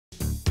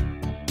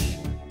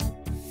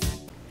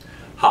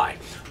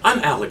I'm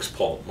Alex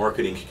Paul,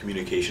 Marketing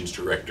Communications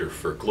Director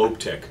for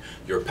GlobeTech,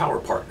 your power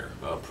partner,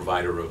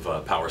 provider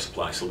of power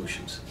supply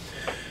solutions.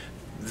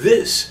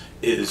 This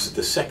is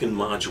the second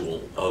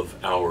module of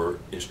our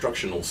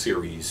instructional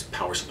series,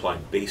 Power Supply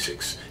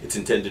Basics. It's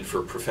intended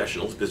for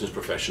professionals, business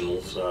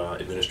professionals,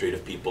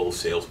 administrative people,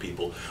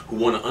 salespeople who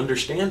want to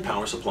understand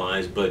power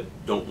supplies but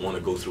don't want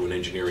to go through an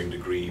engineering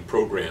degree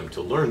program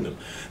to learn them.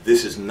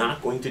 This is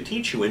not going to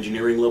teach you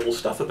engineering level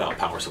stuff about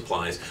power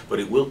supplies, but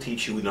it will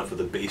teach you enough of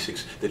the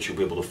basics that you'll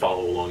be able to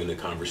follow along in the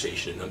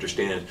conversation and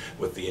understand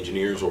what the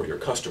engineers or your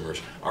customers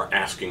are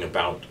asking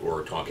about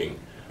or talking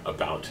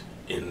about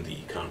in the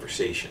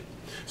conversation.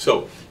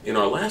 So, in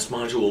our last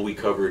module we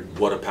covered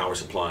what a power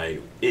supply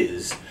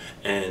is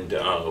and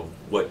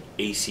what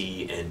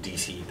AC and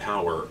DC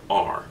power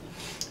are.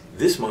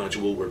 This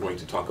module we're going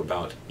to talk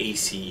about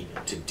AC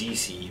to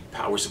DC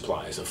power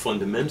supplies, a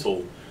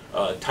fundamental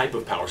type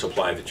of power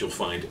supply that you'll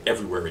find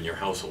everywhere in your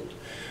household.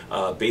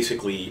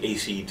 Basically,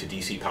 AC to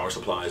DC power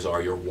supplies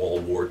are your wall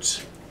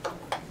warts,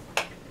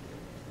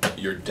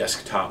 your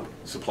desktop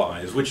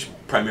supplies, which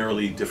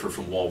primarily differ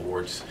from wall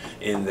warts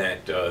in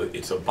that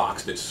it's a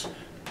box that's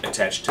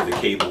attached to the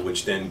cable,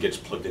 which then gets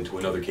plugged into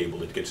another cable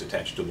that gets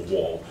attached to the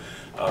wall,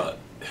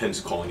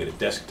 hence calling it a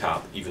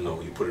desktop, even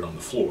though you put it on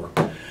the floor.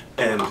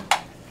 And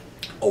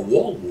a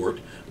wall wart,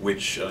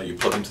 which you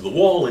plug into the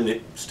wall and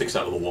it sticks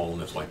out of the wall,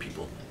 and that's why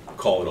people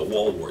call it a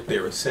wall wart.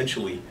 They're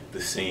essentially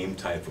the same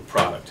type of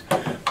product.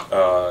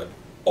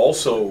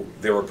 Also,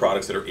 there are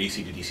products that are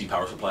AC to DC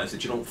power supplies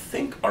that you don't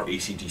think are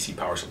AC-DC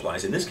power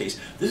supplies. In this case,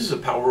 this is a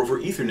power over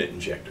Ethernet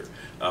injector.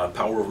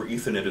 Power over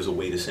Ethernet is a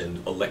way to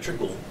send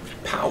electrical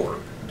power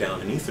down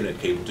an Ethernet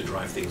cable to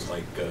drive things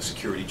like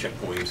security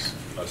checkpoints,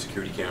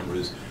 security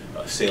cameras,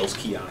 sales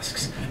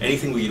kiosks,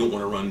 anything where you don't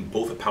want to run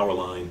both a power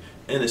line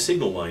and a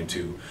signal line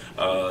to.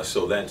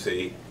 So that's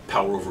a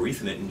power over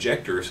Ethernet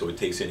injector, so it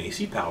takes in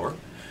AC power,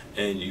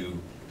 and you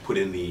put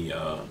in the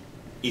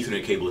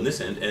Ethernet cable in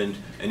this end, and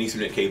an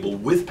Ethernet cable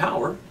with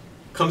power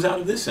comes out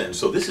of this end.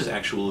 So this is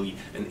actually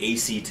an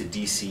AC to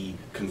DC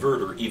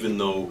converter, even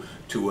though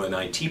to an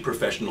IT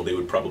professional they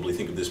would probably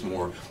think of this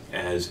more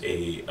as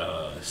a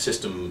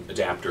system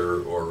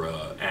adapter or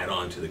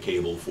add-on to the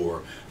cable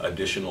for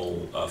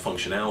additional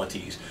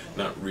functionalities,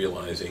 not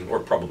realizing, or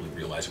probably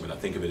realizing, but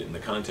not think of it in the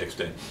context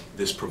that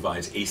this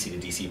provides AC to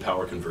DC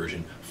power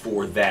conversion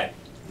for that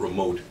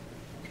remote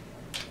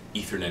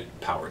Ethernet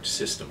powered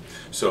system.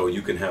 So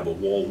you can have a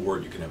wall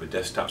wart, you can have a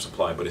desktop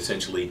supply, but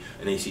essentially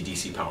an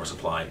AC-DC power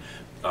supply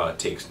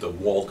takes the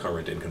wall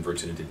current and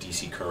converts it into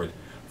DC current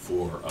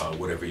for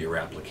whatever your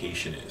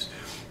application is.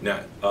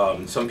 Now,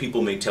 some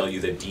people may tell you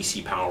that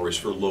DC power is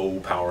for low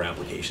power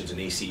applications and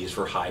AC is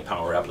for high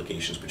power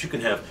applications, but you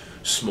can have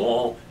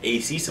small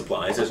AC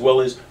supplies as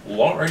well as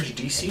large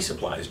DC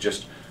supplies,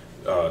 just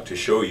to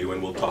show you,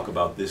 and we'll talk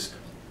about this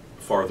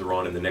farther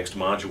on in the next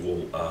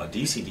module,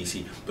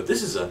 DC-DC, but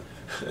this is a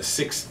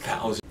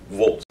 6,000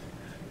 volt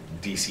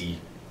DC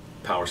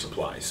power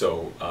supply.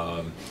 So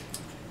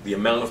the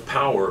amount of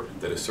power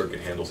that a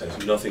circuit handles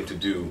has nothing to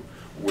do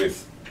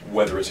with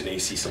whether it's an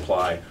AC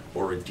supply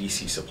or a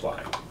DC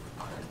supply.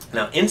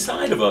 Now,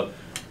 inside of a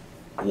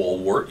wall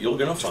wart, you're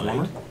going to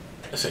find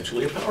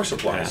essentially a power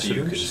supply. So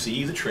you can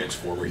see the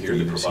transformer here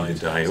that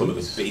provides some of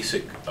the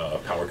basic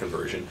power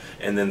conversion,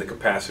 and then the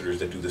capacitors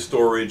that do the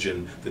storage,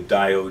 and the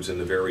diodes and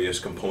the various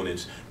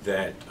components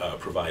that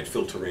provide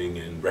filtering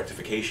and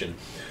rectification.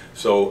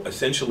 So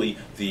essentially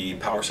the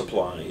power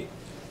supply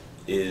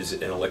is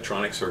an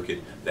electronic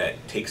circuit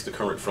that takes the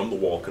current from the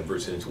wall,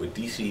 converts it into a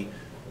DC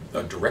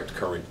direct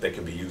current that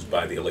can be used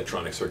by the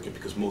electronic circuit,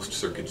 because most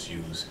circuits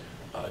use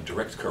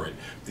direct current.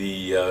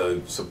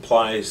 The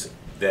supplies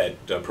that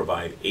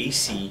provide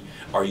AC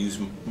are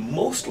used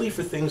mostly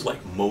for things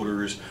like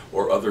motors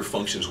or other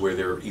functions where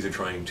they're either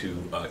trying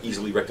to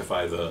easily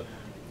rectify the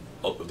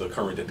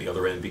current at the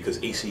other end,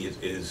 because AC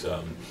is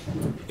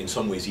in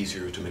some ways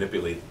easier to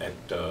manipulate at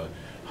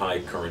high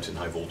currents and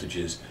high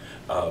voltages.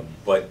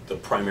 But the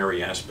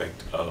primary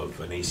aspect of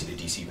an AC to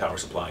DC power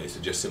supply is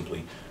to just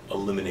simply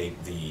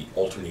eliminate the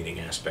alternating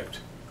aspect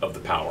of the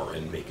power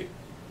and make it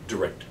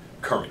direct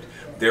current.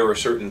 There are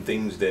certain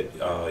things that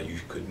you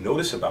could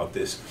notice about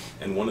this,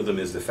 and one of them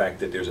is the fact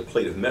that there's a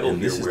plate of metal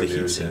here where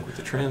there's a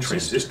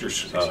transistor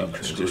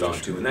screwed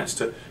onto, and that's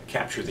to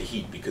capture the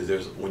heat,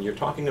 because when you're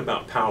talking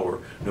about power,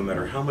 no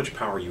matter how much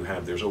power you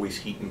have, there's always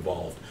heat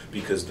involved,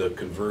 because the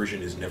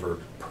conversion is never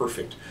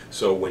perfect.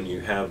 So when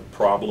you have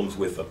problems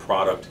with a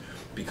product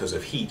because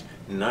of heat,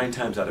 9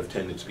 times out of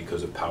 10 it's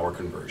because of power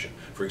conversion.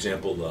 For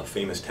example, the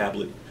famous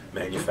tablet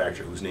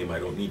manufacturer, whose name I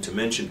don't need to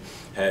mention,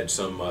 had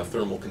some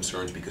thermal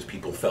concerns because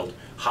people felt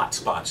hot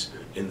spots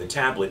in the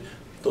tablet.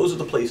 Those are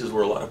the places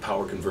where a lot of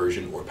power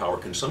conversion or power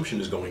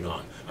consumption is going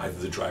on, either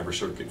the driver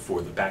circuit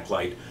for the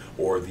backlight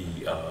or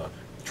the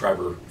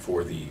driver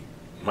for the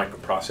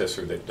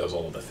microprocessor that does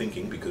all of the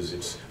thinking, because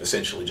it's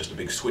essentially just a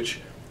big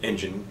switch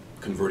engine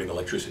converting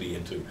electricity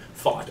into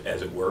thought,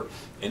 as it were,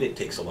 and it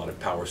takes a lot of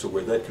power. So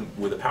where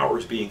the power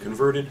is being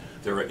converted,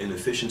 there are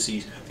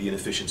inefficiencies. The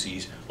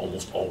inefficiencies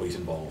almost always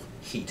involve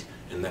heat,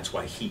 and that's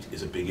why heat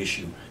is a big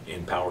issue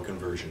in power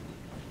conversion.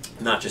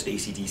 Not just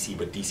AC-DC,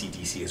 but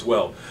DC-DC as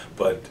well.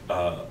 But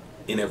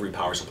in every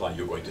power supply,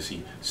 you're going to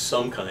see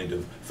some kind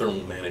of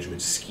thermal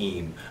management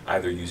scheme,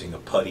 either using a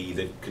putty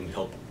that can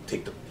help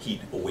take the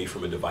heat away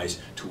from a device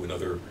to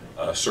another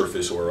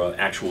surface, or an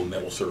actual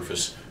metal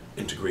surface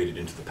integrated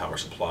into the power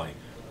supply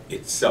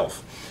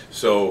itself.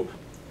 So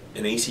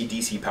an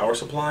AC-DC power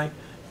supply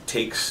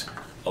takes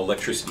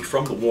electricity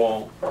from the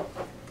wall,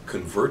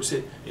 converts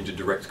it into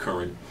direct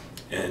current,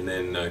 and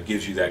then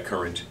gives you that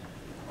current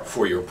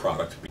for your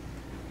product.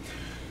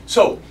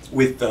 So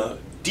with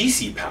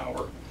DC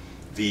power,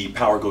 the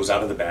power goes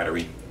out of the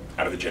battery,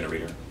 out of the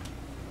generator,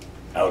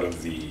 out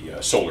of the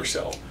solar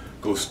cell,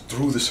 goes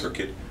through the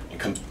circuit and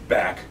comes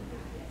back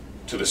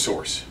to the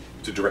source,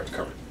 to direct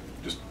current.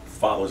 Just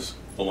follows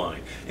the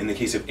line. In the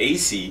case of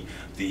AC,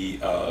 the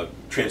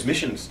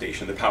transmission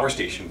station, the power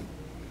station,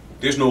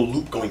 there's no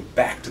loop going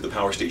back to the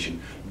power station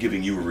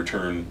giving you a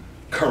return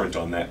current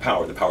on that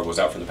power. The power goes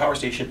out from the power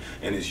station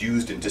and is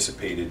used and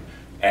dissipated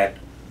at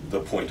the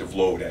point of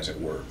load, as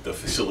it were. The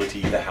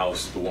facility, the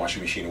house, the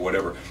washing machine, or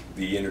whatever,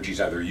 the energy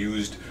is either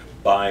used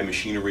by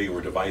machinery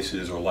or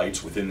devices or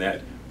lights within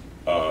that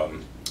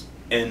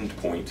end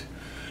point,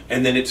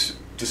 and then it's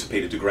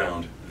dissipated to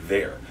ground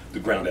there. The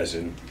ground as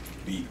in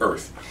the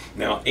earth.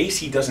 Now,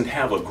 AC doesn't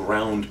have a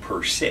ground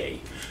per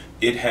se.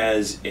 It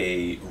has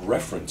a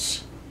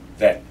reference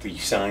that the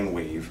sine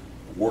wave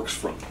works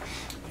from.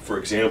 For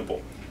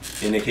example,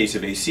 in the case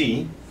of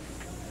AC,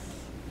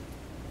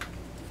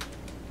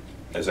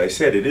 as I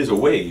said, it is a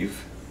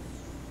wave,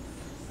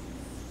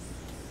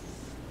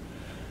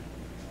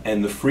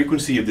 and the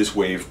frequency of this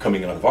wave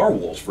coming out of our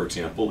walls, for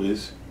example,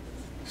 is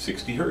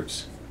 60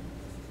 hertz.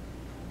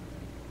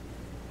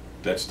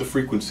 That's the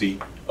frequency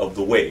of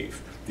the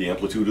wave. The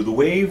amplitude of the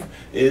wave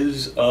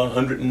is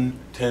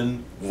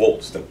 110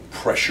 volts, the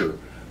pressure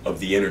of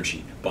the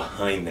energy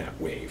behind that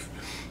wave.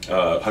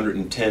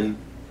 110,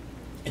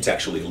 it's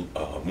actually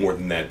more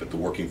than that, but the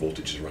working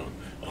voltage is around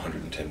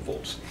 110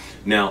 volts.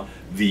 Now,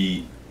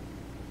 the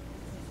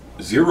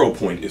 0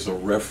 point is a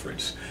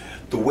reference.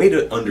 The way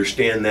to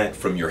understand that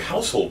from your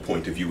household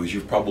point of view is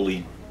you've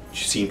probably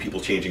seen people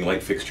changing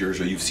light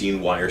fixtures, or you've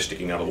seen wires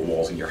sticking out of the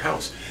walls in your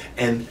house,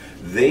 and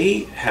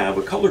they have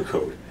a color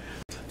code.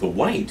 The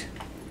white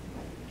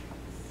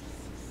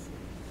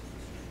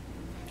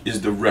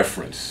is the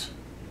reference,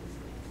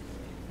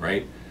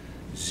 right?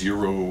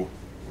 0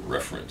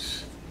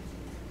 reference.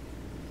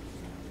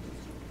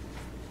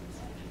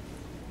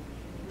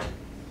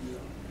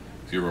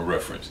 Zero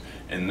reference.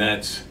 And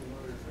that's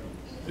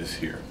this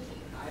here,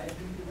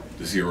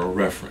 the 0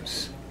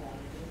 reference.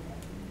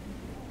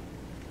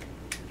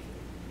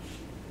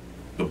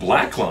 The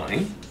black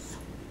line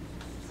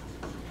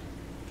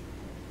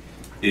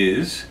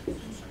is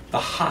the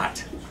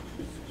hot.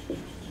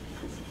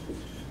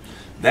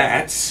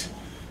 That's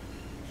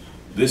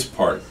this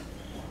part,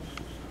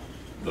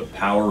 the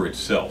power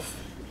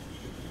itself.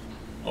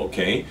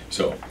 Okay,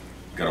 so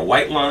got a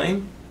white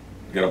line,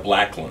 got a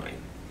black line.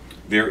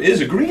 There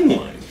is a green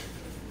line,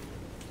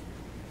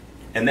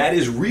 and that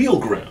is real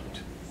ground.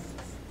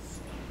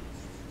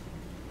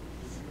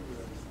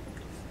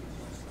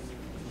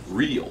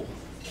 Real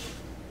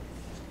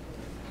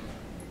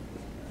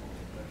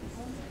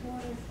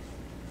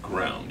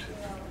ground.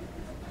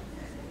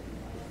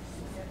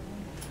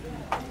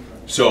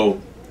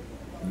 So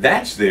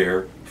that's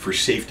there for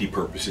safety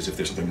purposes. If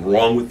there's something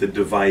wrong with the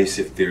device,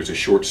 if there's a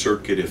short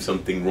circuit, if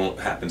something wrong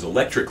happens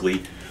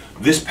electrically,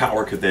 this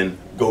power could then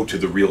go to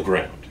the real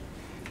ground.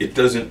 It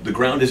doesn't, the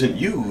ground isn't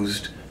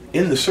used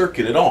in the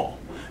circuit at all.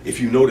 If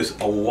you notice,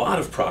 a lot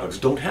of products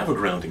don't have a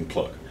grounding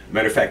plug.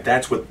 Matter of fact,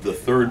 that's what the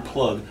third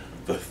plug,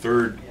 the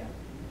third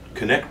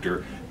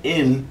connector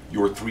in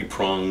your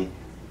 3-prong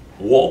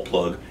wall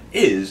plug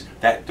is.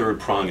 That third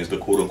prong is the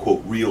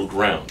quote-unquote real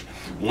ground.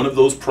 One of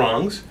those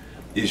prongs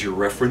is your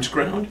reference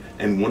ground,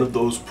 and one of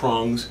those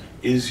prongs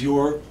is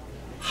your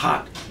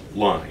hot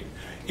line.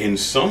 In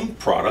some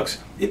products,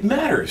 it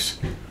matters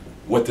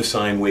what the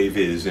sine wave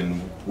is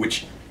and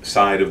which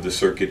side of the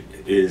circuit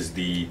is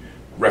the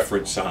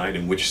reference side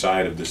and which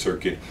side of the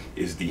circuit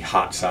is the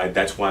hot side.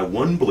 That's why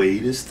one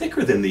blade is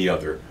thicker than the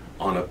other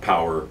on a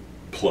power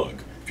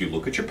plug. If you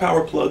look at your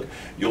power plug,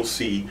 you'll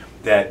see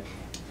that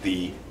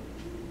the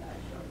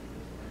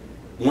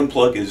one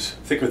plug is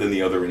thicker than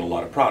the other in a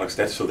lot of products.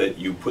 That's so that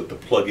you put the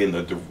plug in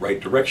the right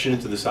direction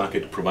into the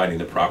socket, providing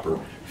the proper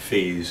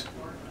phase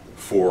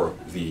for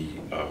the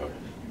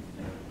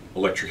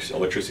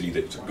electricity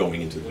that's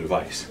going into the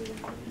device.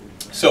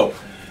 So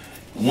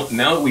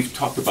now that we've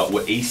talked about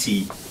what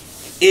AC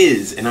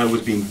is, and I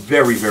was being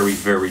very, very,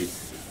 very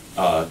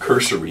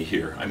cursory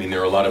here. I mean, there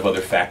are a lot of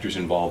other factors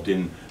involved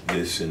in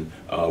this and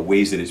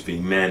ways that it's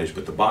being managed,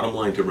 but the bottom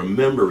line to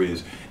remember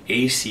is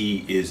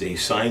AC is a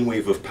sine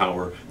wave of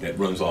power that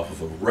runs off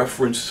of a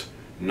reference,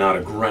 not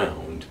a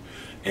ground.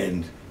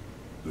 And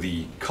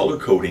the color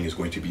coding is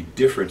going to be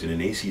different in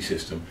an AC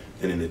system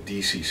than in a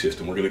DC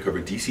system. We're going to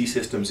cover DC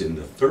systems in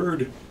the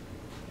third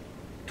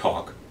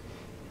talk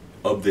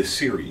of this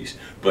series,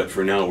 but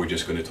for now we're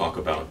just going to talk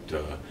about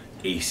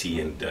AC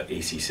and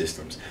AC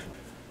systems.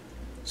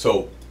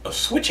 So a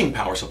switching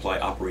power supply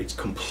operates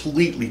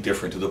completely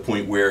different, to the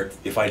point where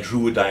if I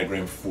drew a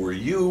diagram for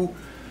you,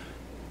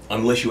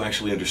 unless you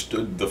actually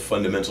understood the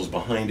fundamentals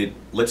behind it,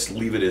 let's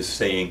leave it as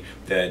saying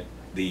that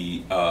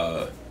the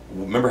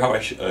remember how I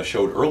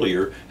showed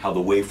earlier how the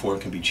waveform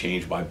can be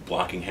changed by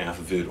blocking half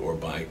of it or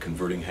by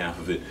converting half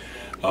of it.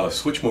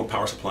 Switch mode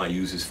power supply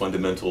uses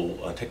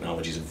fundamental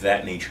technologies of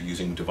that nature,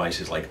 using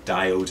devices like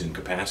diodes and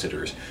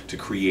capacitors to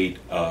create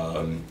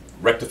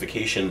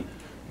rectification,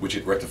 which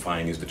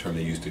rectifying is the term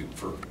they use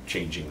for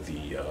changing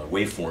the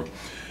waveform.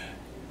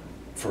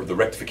 For the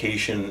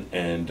rectification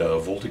and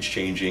voltage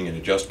changing and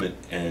adjustment,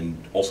 and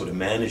also to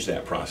manage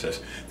that process,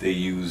 they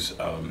use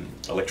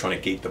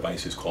electronic gate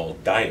devices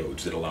called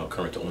diodes that allow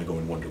current to only go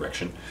in one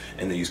direction,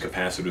 and they use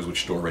capacitors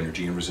which store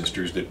energy, and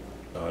resistors that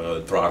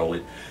throttle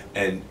it,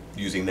 and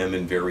using them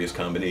in various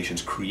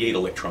combinations create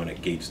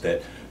electronic gates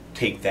that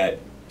take that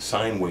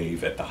sine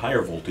wave at the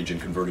higher voltage and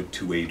convert it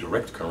to a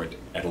direct current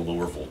at a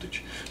lower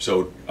voltage.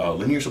 So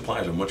linear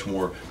supplies are much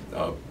more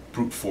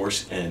brute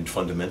force and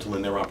fundamental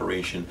in their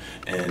operation,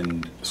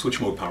 and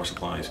switch mode power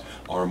supplies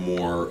are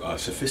more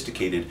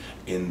sophisticated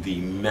in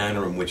the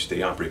manner in which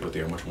they operate, but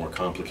they are much more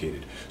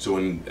complicated. So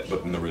in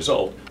the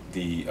result,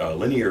 the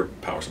linear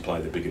power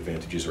supply, the big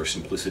advantages are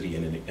simplicity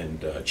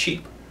and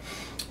cheap,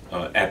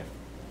 at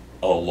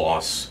a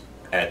loss,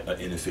 at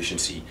an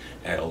inefficiency,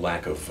 at a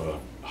lack of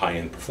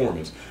high-end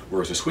performance,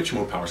 whereas a switch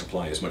mode power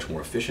supply is much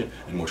more efficient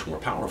and much more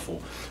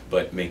powerful,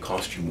 but may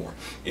cost you more.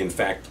 In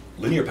fact,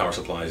 linear power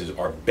supplies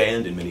are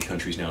banned in many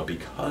countries now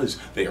because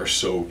they are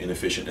so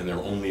inefficient, and they're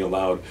only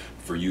allowed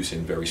for use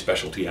in very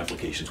specialty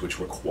applications which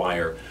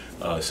require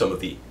some of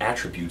the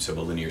attributes of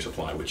a linear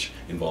supply, which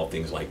involve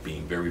things like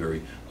being very,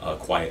 very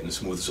quiet and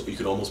smooth. So you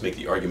could almost make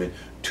the argument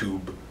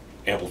tube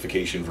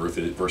amplification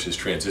versus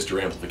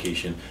transistor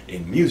amplification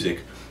in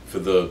music for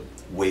the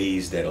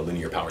ways that a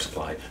linear power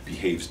supply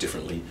behaves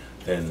differently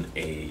than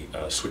a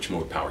switch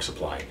mode power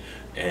supply,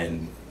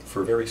 and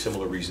for very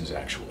similar reasons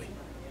actually.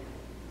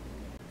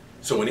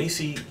 So an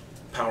AC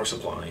power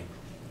supply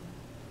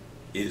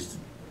is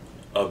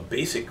a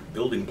basic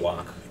building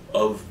block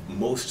of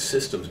most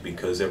systems,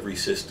 because every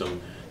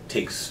system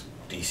takes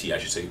DC, I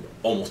should say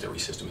almost every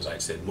system, as I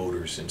said,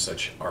 motors and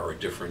such are a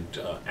different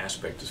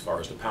aspect as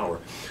far as the power.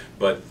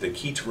 But the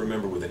key to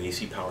remember with an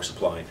AC power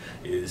supply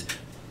is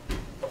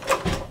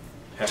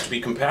has to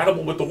be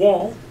compatible with the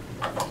wall,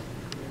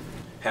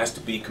 has to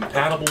be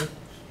compatible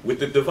with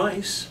the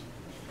device,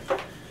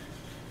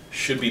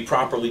 should be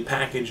properly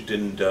packaged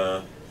and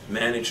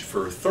managed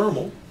for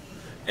thermal,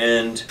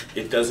 and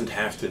it doesn't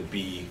have to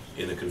be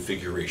in a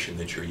configuration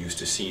that you're used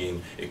to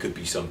seeing. It could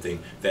be something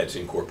that's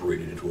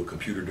incorporated into a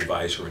computer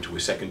device or into a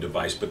second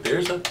device, but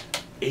there's a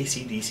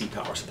AC-DC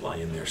power supply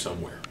in there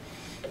somewhere.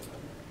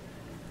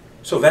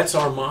 So that's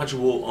our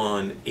module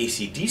on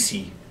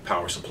AC-DC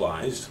power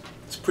supplies.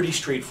 It's pretty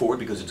straightforward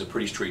because it's a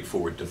pretty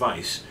straightforward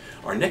device.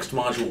 Our next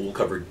module will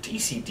cover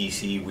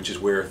DC-DC, which is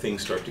where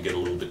things start to get a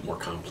little bit more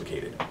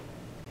complicated.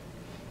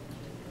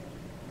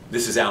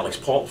 This is Alex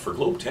Paul for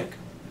GlobeTech.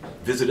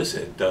 Visit us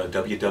at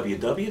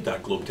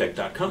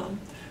www.globetech.com.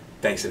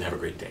 Thanks and have a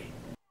great day.